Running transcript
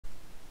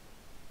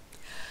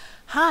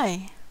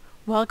Hi,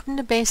 welcome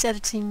to Base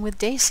Editing with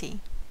Dacy.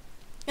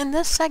 In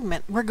this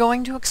segment, we're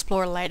going to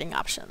explore lighting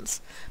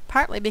options,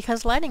 partly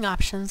because lighting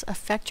options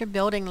affect your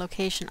building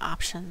location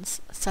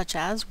options, such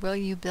as will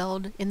you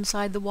build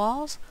inside the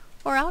walls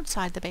or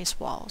outside the base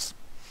walls,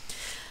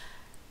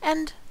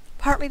 and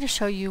partly to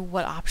show you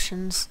what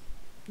options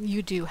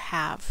you do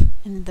have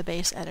in the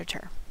base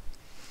editor.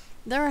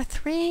 There are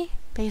three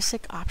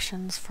basic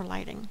options for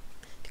lighting.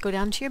 If you go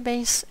down to your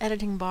base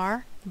editing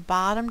bar, the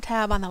bottom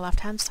tab on the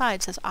left-hand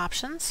side says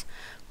Options.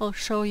 Will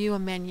show you a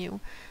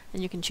menu,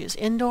 and you can choose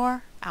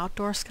Indoor,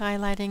 Outdoor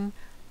Skylighting,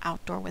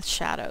 Outdoor with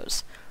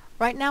Shadows.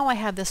 Right now I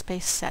have this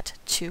base set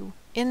to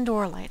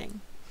Indoor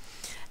Lighting.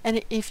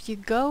 And if you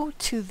go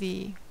to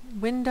the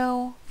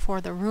window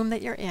for the room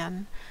that you're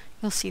in,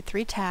 you'll see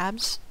three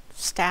tabs: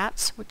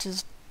 Stats, which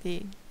is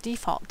the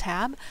default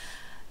tab,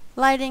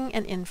 Lighting,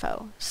 and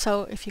Info.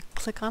 So if you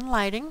click on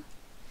Lighting,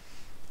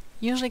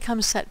 usually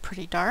comes set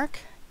pretty dark,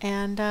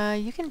 and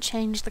you can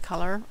change the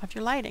color of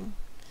your lighting.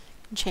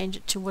 You can change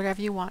it to whatever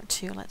you want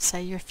to. Let's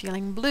say you're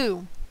feeling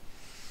blue.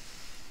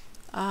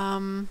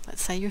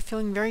 Let's say you're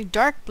feeling very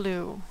dark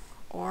blue,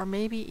 or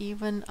maybe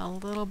even a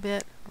little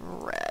bit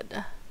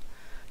red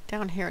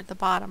down here at the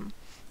bottom.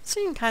 So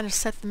you can kind of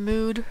set the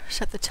mood,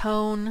 set the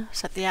tone,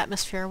 set the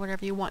atmosphere,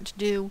 whatever you want to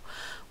do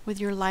with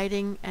your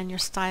lighting and your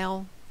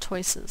style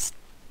choices.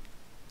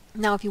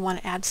 Now if you want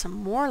to add some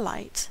more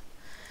light,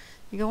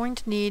 you're going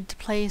to need to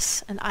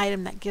place an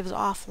item that gives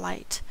off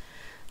light.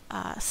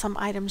 Some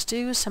items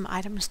do, some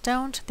items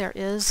don't. There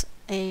is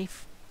a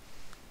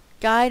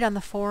guide on the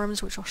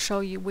forums which will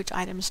show you which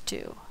items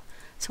do.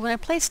 So when I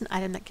place an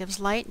item that gives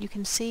light, you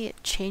can see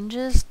it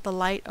changes the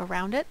light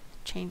around it,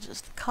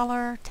 changes the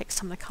color, takes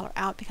some of the color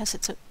out because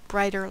it's a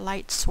brighter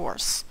light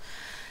source,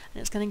 and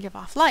it's going to give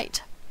off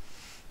light.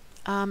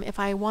 If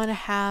I want to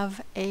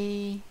have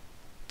a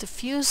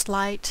diffused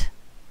light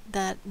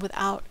that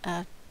without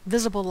a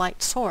visible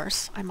light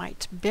source, I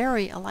might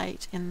bury a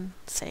light in,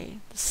 say,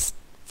 the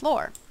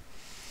floor.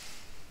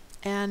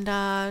 And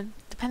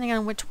depending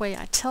on which way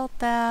I tilt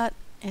that,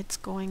 it's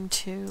going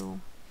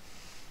to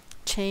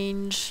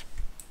change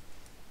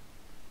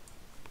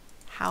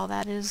how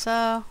that is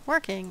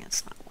working.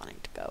 It's not wanting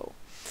to go.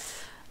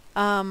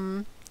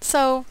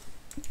 So,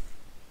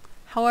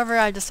 however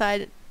I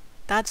decide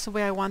that's the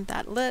way I want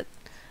that lit,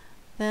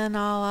 then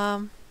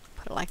I'll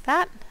put it like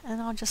that,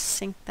 and I'll just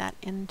sink that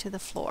into the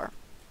floor.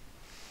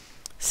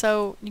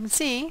 So you can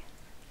see,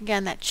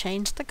 again, that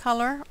changed the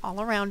color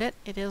all around it.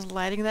 It is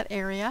lighting that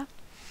area,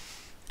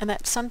 and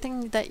that's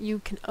something that you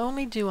can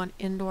only do on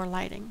indoor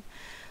lighting.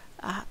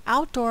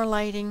 Outdoor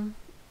lighting,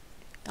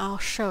 I'll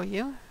show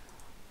you.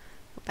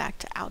 Go back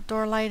to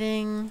outdoor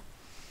lighting,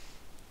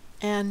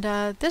 and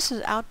this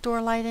is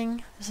outdoor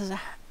lighting. This is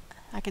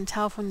I can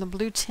tell from the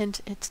blue tint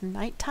it's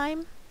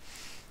nighttime.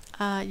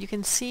 You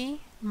can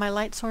see my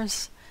light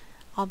source,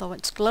 although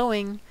it's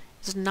glowing,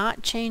 is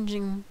not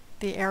changing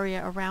the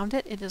area around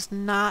it. It is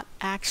not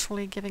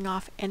actually giving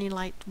off any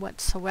light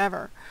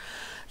whatsoever.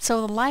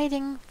 So the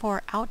lighting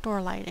for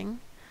outdoor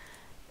lighting,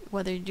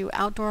 whether you do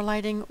outdoor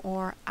lighting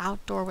or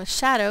outdoor with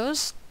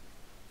shadows,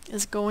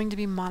 is going to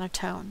be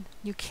monotone.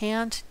 You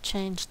can't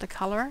change the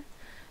color.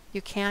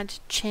 You can't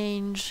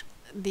change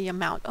the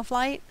amount of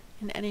light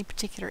in any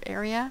particular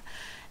area,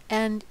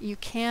 and you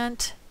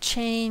can't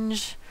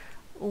change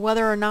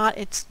whether or not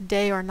it's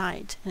day or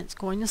night, and it's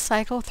going to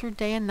cycle through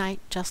day and night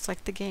just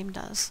like the game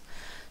does.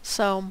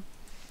 So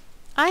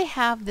I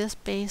have this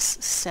base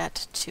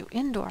set to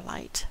indoor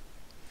light,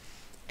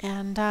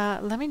 and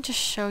let me just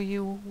show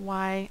you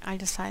why I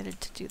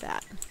decided to do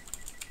that.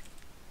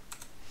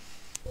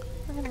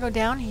 I'm going to go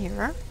down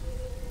here,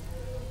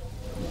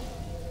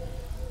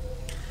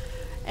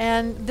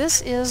 and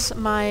this is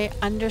my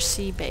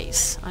undersea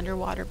base,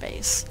 underwater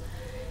base.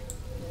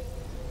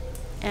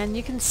 And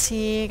you can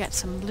see I got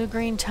some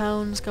blue-green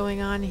tones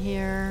going on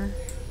here.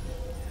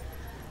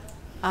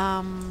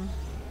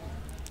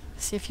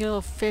 See a few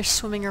little fish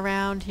swimming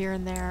around here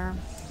and there.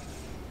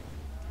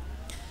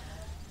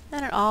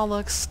 And it all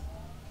looks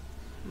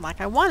like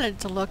I wanted it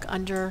to look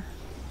under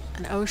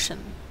an ocean.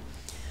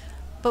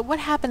 But what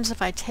happens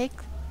if I take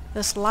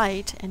this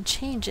light and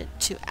change it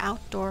to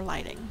outdoor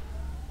lighting?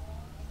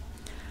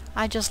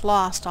 I just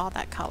lost all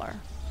that color.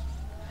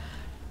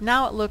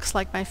 Now it looks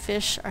like my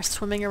fish are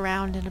swimming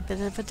around in a bit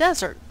of a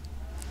desert.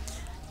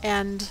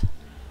 And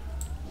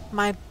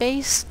my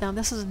base, now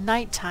this is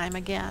nighttime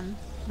again,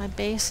 my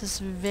base is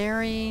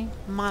very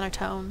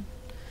monotone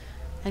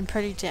and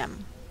pretty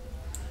dim.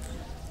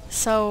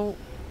 So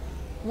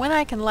when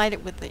I can light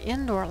it with the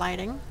indoor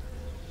lighting,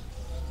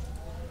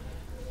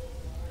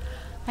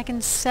 I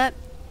can set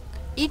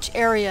each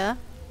area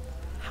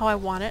how I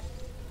want it,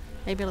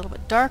 maybe a little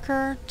bit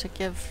darker to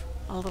give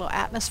a little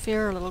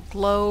atmosphere, a little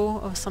glow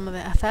of some of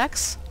the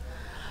effects,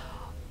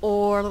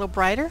 or a little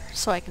brighter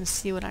so I can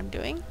see what I'm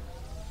doing.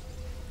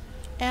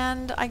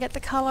 And I get the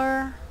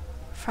color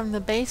from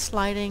the base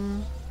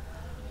lighting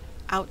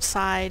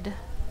outside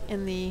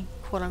in the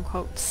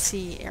quote-unquote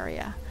sea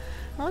area.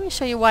 Now let me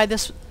show you why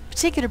this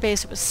particular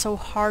base, it was so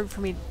hard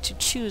for me to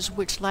choose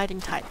which lighting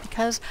type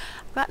because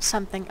I've got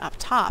something up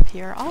top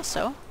here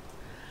also.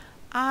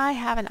 I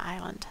have an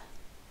island.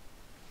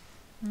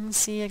 You can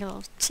see I got a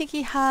little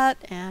tiki hut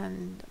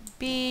and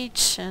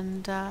beach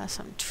and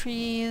some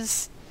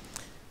trees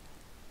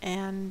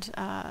and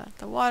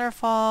the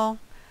waterfall,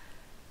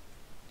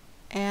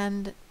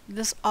 and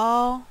this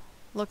all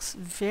looks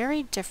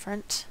very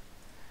different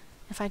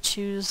if I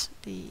choose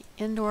the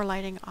indoor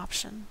lighting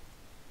option.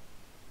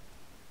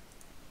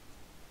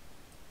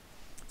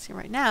 See,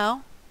 right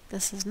now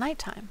this is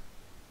nighttime,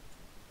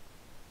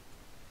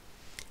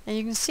 and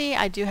you can see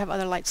I do have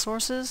other light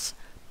sources,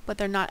 but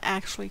they're not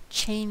actually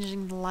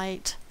changing the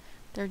light,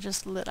 they're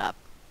just lit up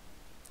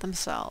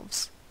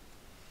themselves.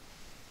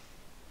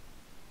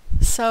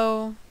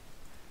 So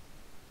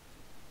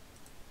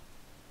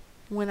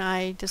when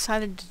I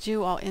decided to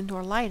do all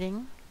indoor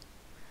lighting,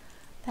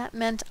 that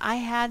meant I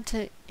had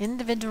to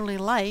individually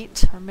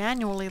light or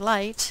manually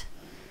light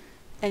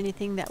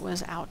anything that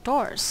was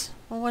outdoors.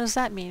 Well, what does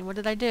that mean? What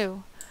did I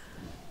do?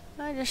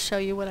 I'll just show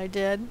you what I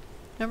did.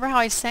 Remember how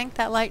I sank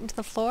that light into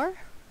the floor?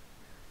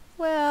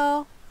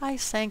 Well, I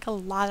sank a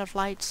lot of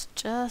lights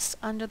just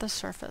under the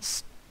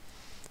surface.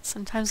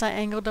 Sometimes I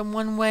angled them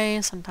one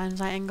way,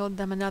 sometimes I angled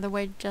them another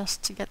way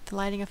just to get the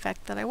lighting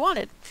effect that I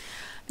wanted,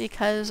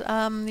 because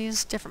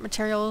these different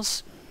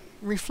materials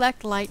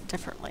reflect light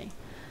differently.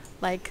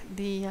 Like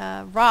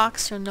the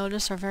rocks, you'll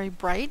notice, are very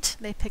bright.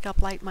 They pick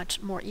up light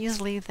much more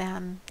easily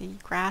than the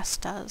grass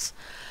does.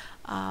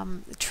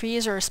 The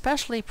trees are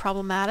especially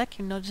problematic.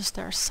 You'll notice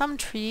there are some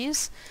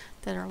trees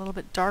that are a little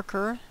bit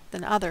darker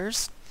than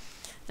others,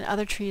 and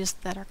other trees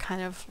that are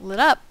kind of lit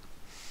up.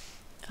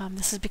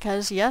 This is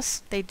because,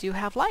 yes, they do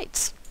have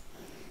lights.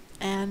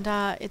 And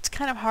it's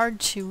kind of hard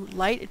to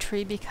light a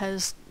tree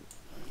because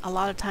a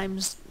lot of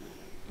times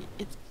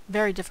it's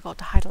very difficult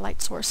to hide a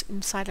light source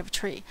inside of a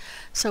tree.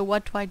 So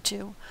what do I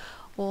do?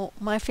 Well,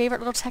 my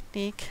favorite little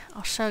technique,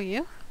 I'll show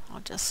you.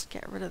 I'll just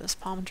get rid of this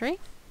palm tree.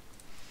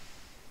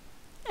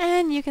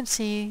 And you can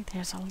see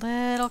there's a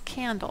little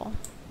candle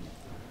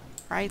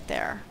right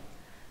there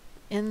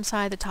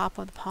inside the top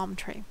of the palm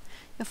tree.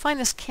 You'll find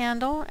this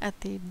candle at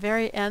the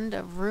very end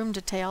of Room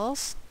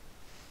Details,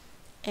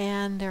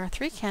 and there are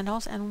 3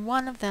 candles, and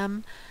one of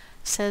them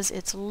says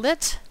it's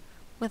lit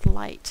with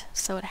light,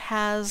 so it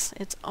has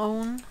its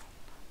own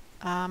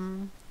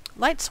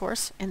light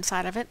source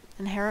inside of it,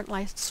 inherent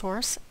light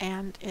source,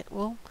 and it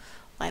will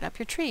light up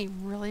your tree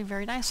really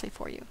very nicely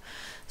for you.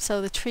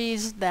 So the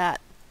trees that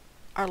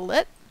are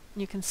lit,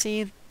 you can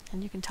see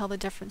and you can tell the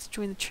difference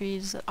between the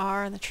trees that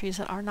are and the trees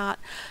that are not.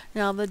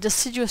 Now the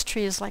deciduous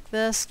trees like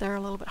this, they're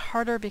a little bit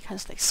harder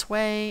because they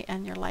sway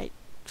and your light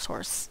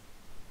source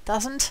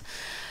doesn't.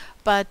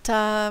 But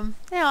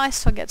I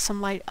still get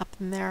some light up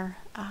in there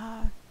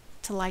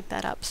to light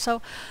that up.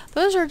 So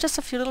those are just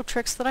a few little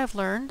tricks that I've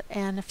learned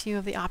and a few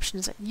of the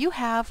options that you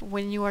have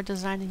when you are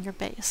designing your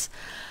base.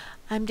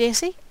 I'm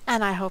Dacy,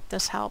 and I hope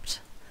this helped.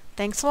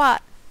 Thanks a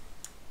lot.